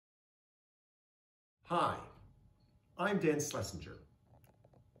Hi, I'm Dan Schlesinger.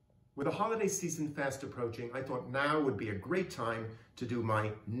 With the holiday season fast approaching, I thought now would be a great time to do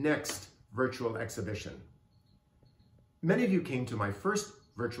my next virtual exhibition. Many of you came to my first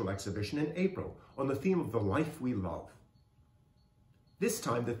virtual exhibition in April on the theme of the life we love. This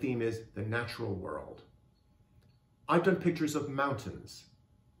time the theme is the natural world. I've done pictures of mountains,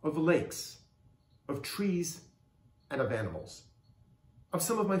 of lakes, of trees, and of animals, of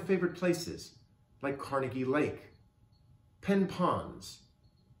some of my favorite places, like Carnegie Lake, Penn Ponds,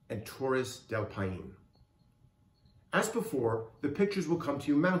 and Torres del Paine. As before, the pictures will come to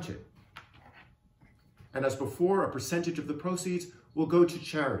you mounted. And as before, a percentage of the proceeds will go to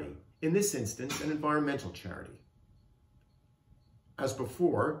charity, in this instance, an environmental charity. As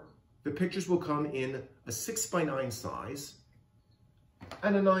before, the pictures will come in a 6x9 size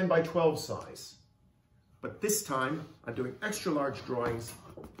and a 9x12 size. But this time, I'm doing extra large drawings,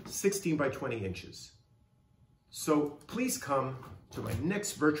 16x20 inches. So please come to my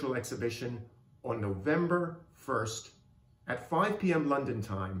next virtual exhibition on November 1st at 5 p.m. London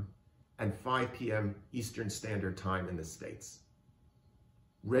time and 5 p.m. Eastern Standard Time in the States.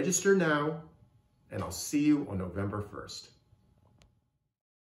 Register now, and I'll see you on November 1st.